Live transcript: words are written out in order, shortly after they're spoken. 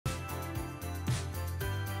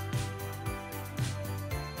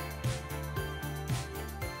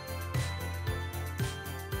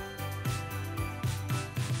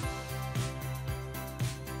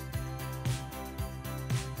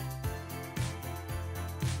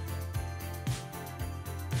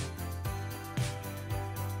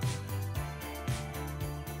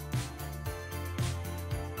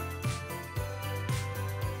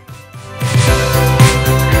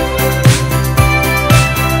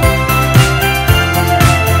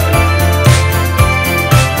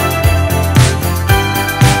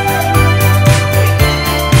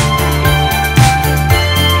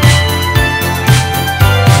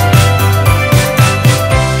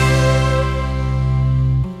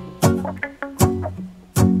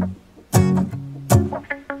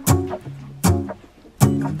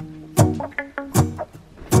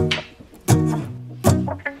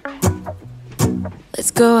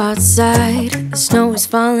go outside, the snow is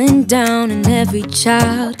falling down, and every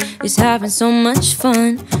child is having so much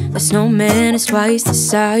fun. The snowman is twice the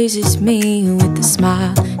size as me, with a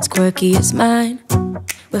smile as quirky as mine.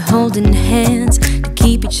 We're holding hands to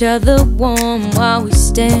keep each other warm while we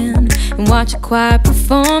stand and watch a choir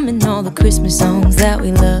performing all the Christmas songs that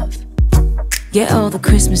we love. Yeah, all the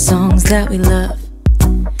Christmas songs that we love.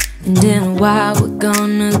 And in a while we're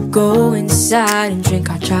gonna go inside and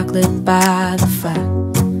drink our chocolate by the fire.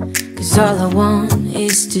 'Cause all I want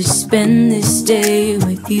is to spend this day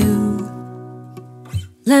with you.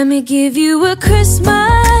 Let me give you a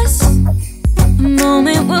Christmas, a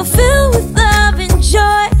moment we'll fill with love and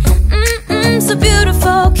joy. So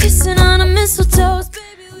beautiful, kissing on a mistletoe.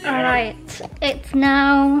 Alright, it's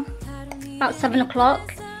now about 7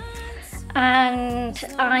 o'clock and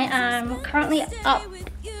I am currently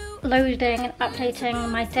uploading and updating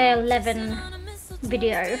my day 11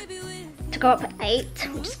 video to go up at 8,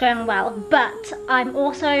 which is going well, but I'm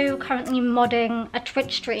also currently modding a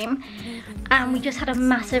Twitch stream, and we just had a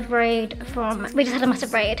massive raid,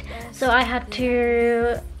 so I had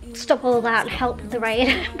to stop all that and help with the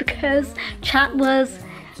raid because chat was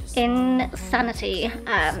insanity.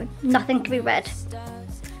 Nothing could be read,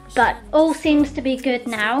 but all seems to be good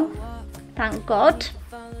now, thank God.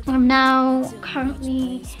 I'm now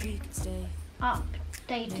currently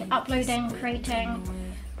uploading, creating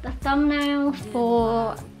the thumbnail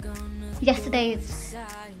for yesterday's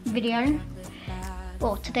video,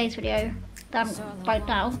 or today's video that I'm right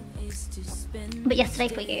now, but yesterday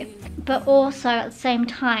for you. But also at the same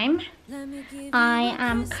time, I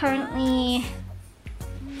am currently,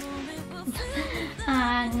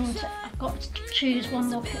 and I've got to choose one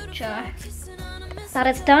more picture. That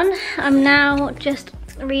is done. I'm now just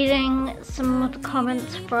reading some of the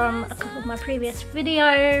comments from a couple of my previous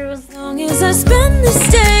videos. As long as I spend this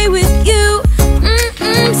day with you,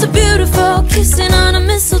 so beautiful, kissing on a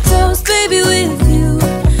mistletoe, baby, with you.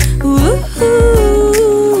 Ooh,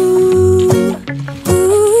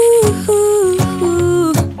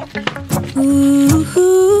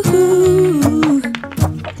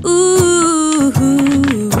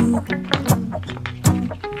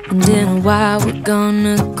 and in a while we're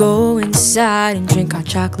gonna go inside and drink our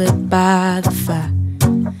chocolate by the fire.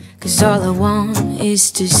 'Cause all I want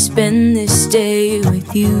is to spend this day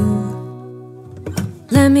with you.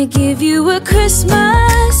 Let me give you a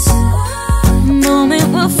Christmas, a moment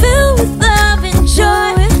we'll fill with love and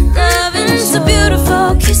joy. Love and so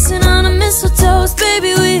beautiful, kissing on a mistletoe,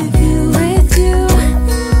 baby, with you.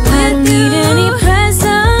 I don't need any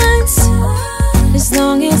presents, as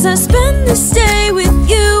long as I spend this day with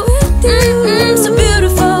you. So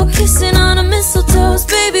beautiful, kissing on a mistletoe,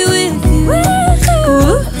 baby, with you.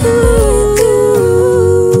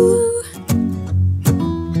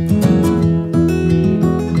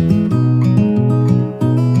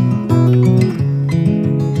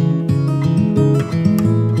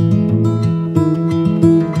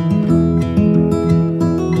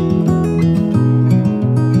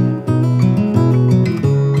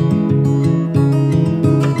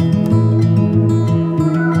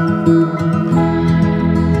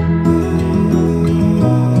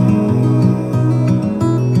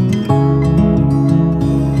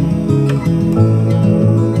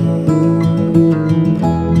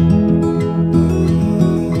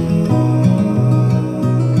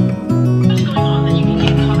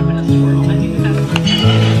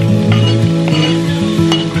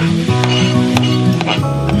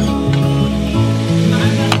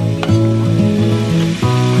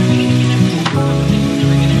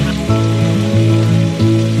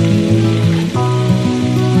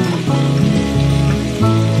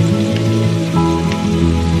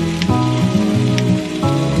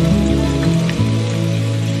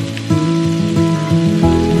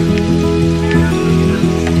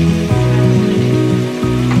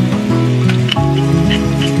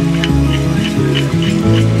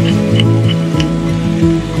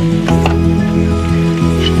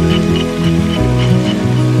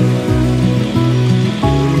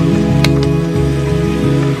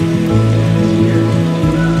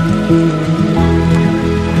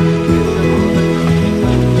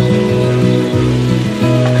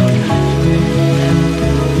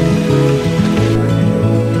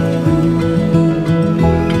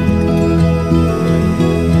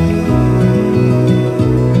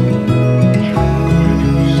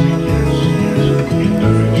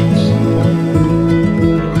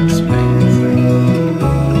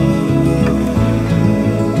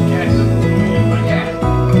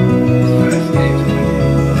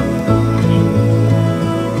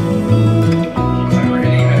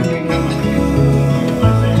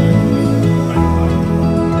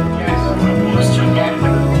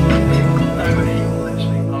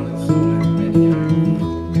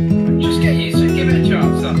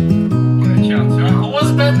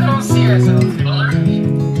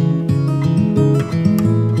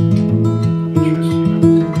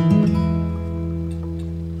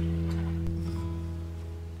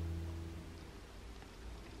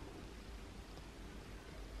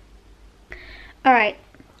 Alright,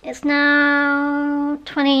 it's now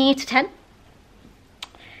 20 to 10.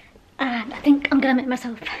 And I think I'm gonna make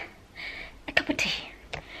myself a cup of tea.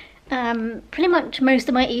 Pretty much most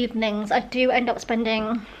of my evenings I do end up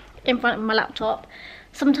spending in front of my laptop.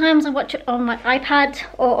 Sometimes I watch it on my iPad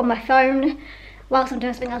or on my phone whilst I'm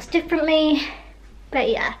doing something else differently. But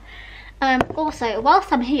yeah. Also,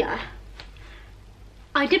 whilst I'm here,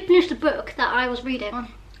 I did finish the book that I was reading,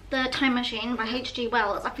 The Time Machine by H.G.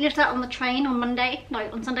 Wells. I finished that on the train on Monday. No,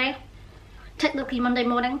 on Sunday. Technically Monday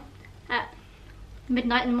morning at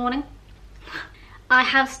midnight in the morning. I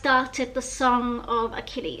have started The Song of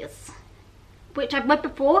Achilles, which I've read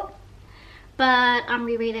before, but I'm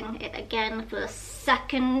rereading it again for the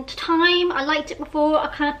second time. I liked it before, I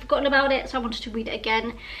kind of forgotten about it, so I wanted to read it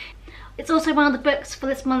again. It's also one of the books for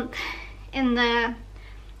this month in the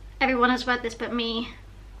Everyone Has Read This But Me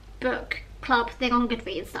book club thing on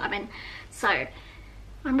Goodreads that I'm in. So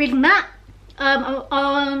I'm reading that. I'm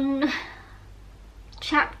on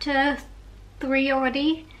chapter 3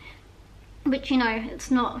 already, which, you know, it's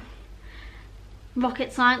not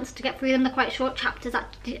rocket science to get through them. They're quite short chapters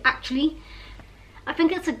actually. I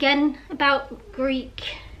think it's again about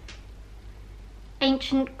Greek,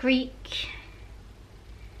 ancient Greek,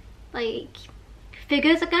 like,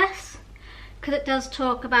 figures, I guess, because it does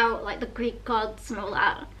talk about like the Greek gods and all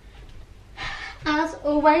that. As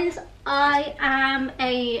always, I am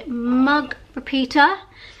a mug repeater.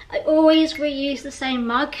 I always reuse the same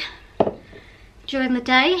mug during the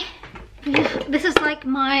day. This is like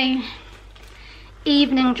my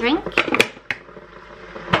evening drink.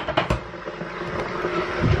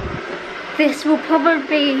 This will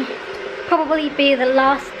probably be the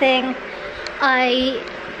last thing I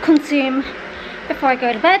consume before I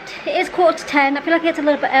go to bed. It is 9:45. I feel like it's a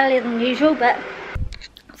little bit earlier than usual, but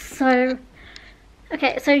so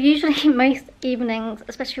okay. So usually most evenings,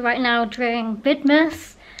 especially right now during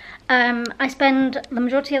VIDMAS, I spend the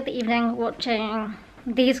majority of the evening watching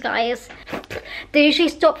these guys. They usually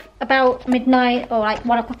stop about midnight or like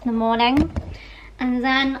 1 o'clock in the morning, and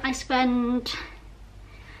then I spend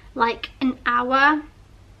like an hour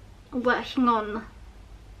working on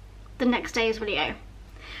the next day's video,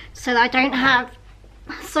 so that I don't have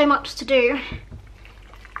so much to do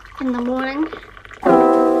in the morning.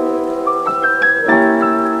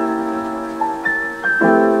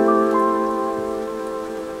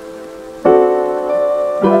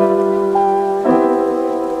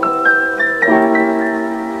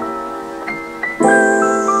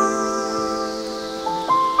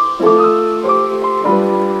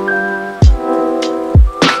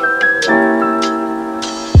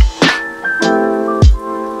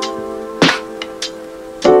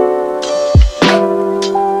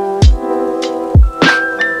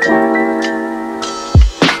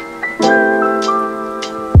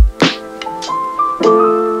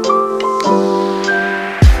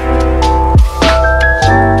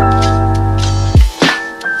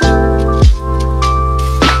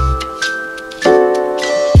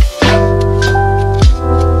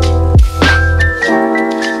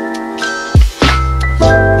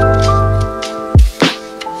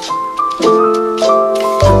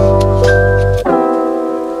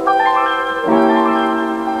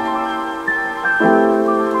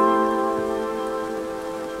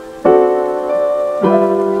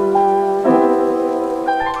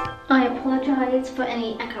 For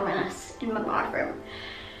any echoiness in my bathroom,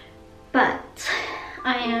 but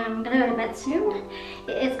I am gonna go to bed soon.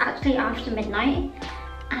 It is actually after midnight,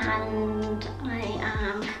 and I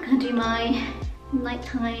am gonna do my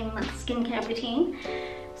nighttime skincare routine.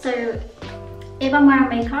 So if I'm wearing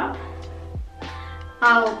makeup,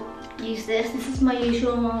 I'll use this. This is my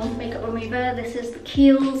usual makeup remover. This is the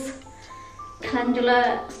Kiehl's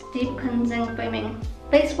Calendula Deep Cleansing Foaming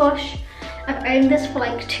Face Wash. I've owned this for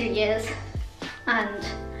like 2 years and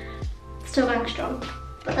still going strong.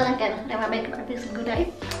 But then again, I wear makeup every single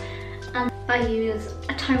day. And I use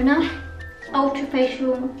a toner, ultra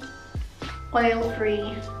facial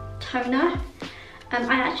oil-free toner.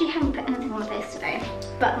 I actually haven't put anything on my face today,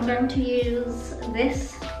 but I'm going to use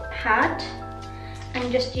this pad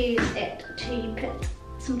and just use it to put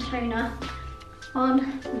some toner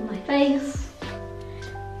on my face.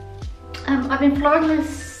 I've been following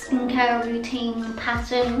this skincare routine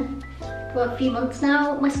pattern for a few months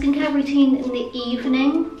now. My skincare routine in the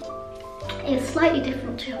evening is slightly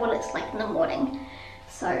different to what it's like in the morning.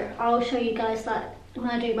 So I'll show you guys that when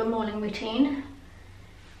I do my morning routine.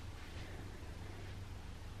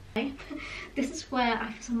 This is where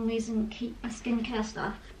I, for some reason, keep my skincare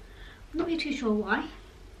stuff. I'm not really too sure why,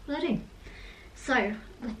 but I do. So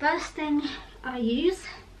the first thing I use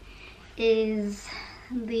is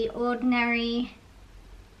the Ordinary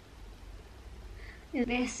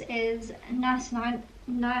This is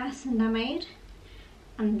niacinamide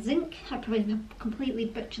and zinc. I probably completely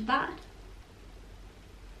butchered that.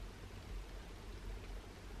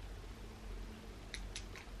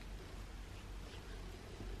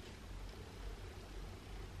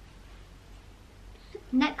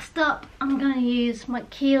 Next up, I'm going to use my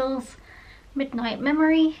Kiehl's Midnight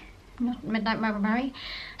Memory, not Midnight Memory,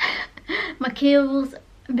 my Kiehl's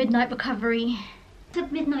Midnight Recovery. I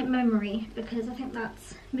said Midnight Memory because I think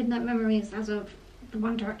that's Midnight Memories as of the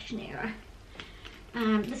One Direction era.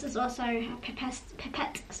 This is also a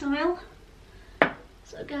pipette style.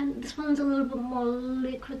 So again, this one's a little bit more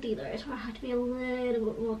liquidy though, so I have to be a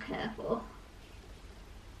little bit more careful.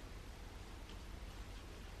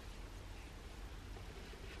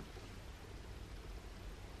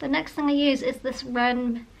 The next thing I use is this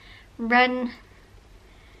Ren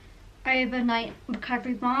Overnight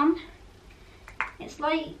Recovery Balm. It's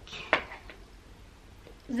like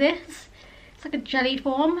this. It's like a jelly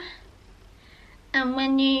form, and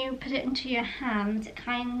when you put it into your hands, it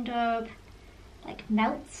kind of like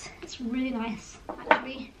melts. It's really nice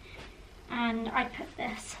actually. And I put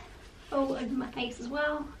this all over my face as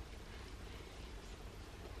well.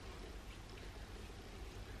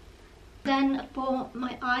 Then for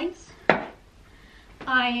my eyes,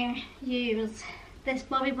 I use this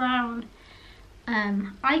Bobbi Brown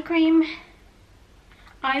eye cream,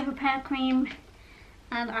 eye repair cream,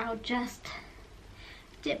 and I'll just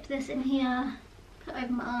dip this in here, put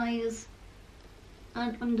over my eyes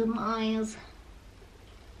and under my eyes,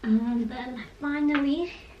 and then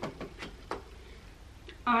finally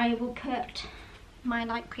I will put my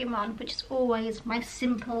night cream on, which is always my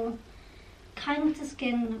simple Kind to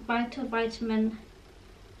Skin Vital Vitamin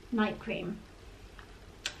night cream.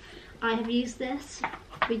 I have used this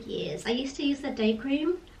for years. I used to use the day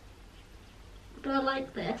cream, but I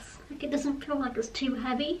like this. Like, it doesn't feel like it's too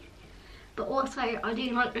heavy, but also I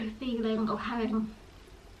do like the feeling of having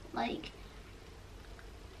like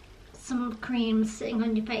some cream sitting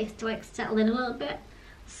on your face to like settle in a little bit.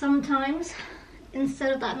 Sometimes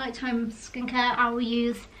instead of that nighttime skincare, I will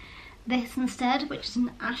use this instead, which is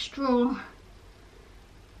an Astral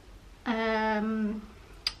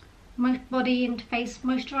body and face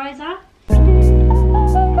moisturizer.